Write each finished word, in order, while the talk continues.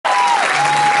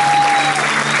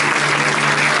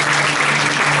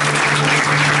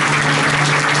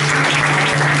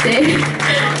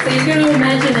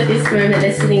with this sperm and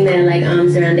they're sitting there like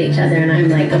arms around each other, and I'm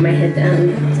like got my head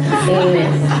down singing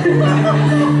this.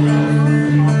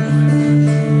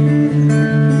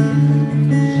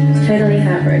 Totally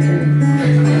heartbroken.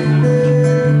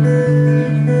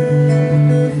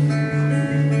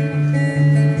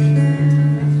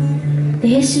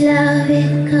 This love,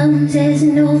 it comes as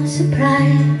no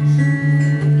surprise.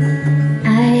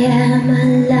 I am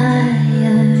a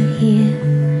liar here.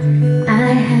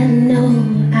 I had no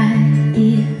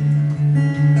idea.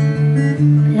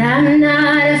 But I'm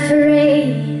not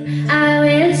afraid, I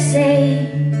will say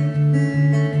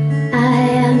I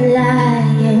am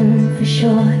lying for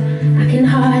sure. I can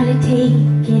hardly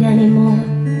take it anymore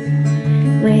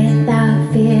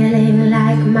without feeling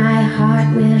like my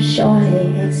heart will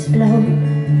surely explode.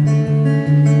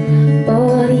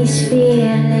 All these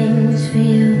feelings for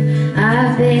you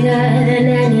are bigger than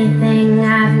anything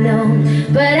I've known.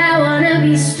 But I wanna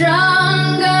be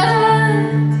stronger,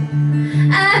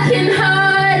 I can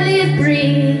hardly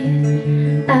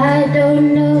breathe. I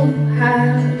don't know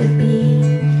how to be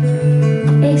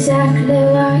exactly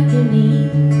what you need.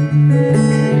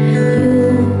 You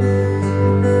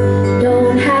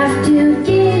don't have to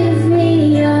give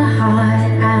me your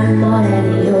heart, I'm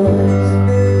already yours.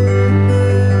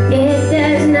 It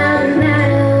does not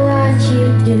matter what you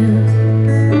do.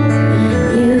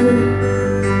 You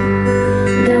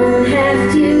don't have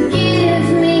to give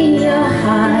me your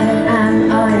heart, I'm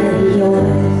already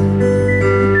yours.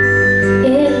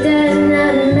 It does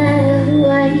not matter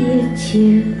what you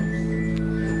choose.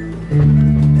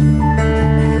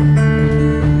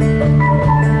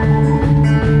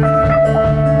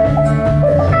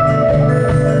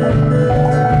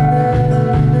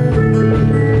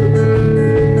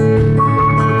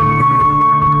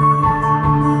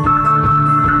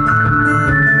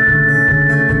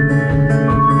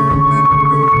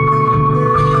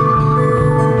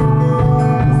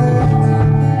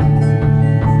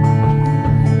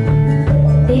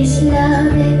 This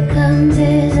love, it comes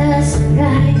as a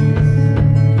surprise.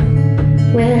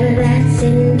 Well, that's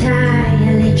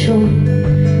entirely true.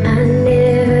 I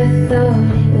never thought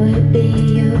it would be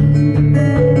you.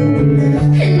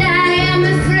 And I am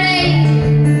afraid,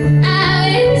 I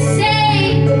will say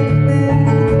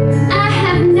I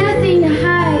have nothing to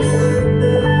hide.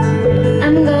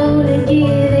 I'm gonna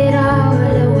give it all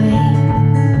away.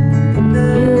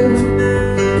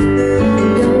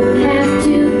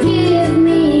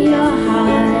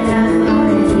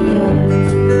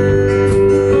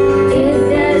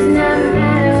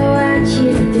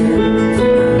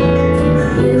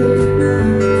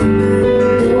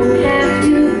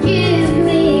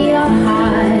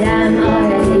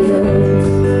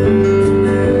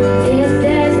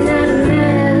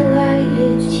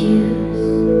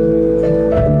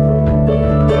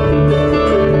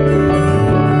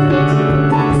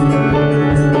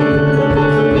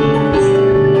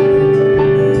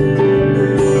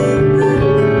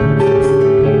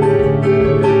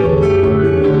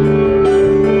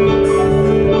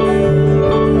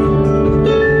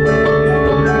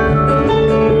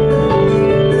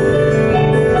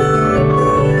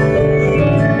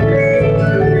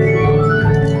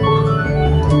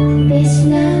 This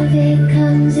love, it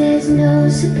comes as no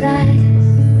surprise.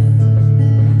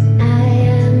 I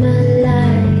am a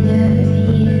liar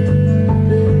here.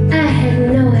 I had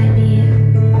no idea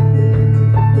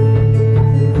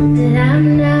that I'm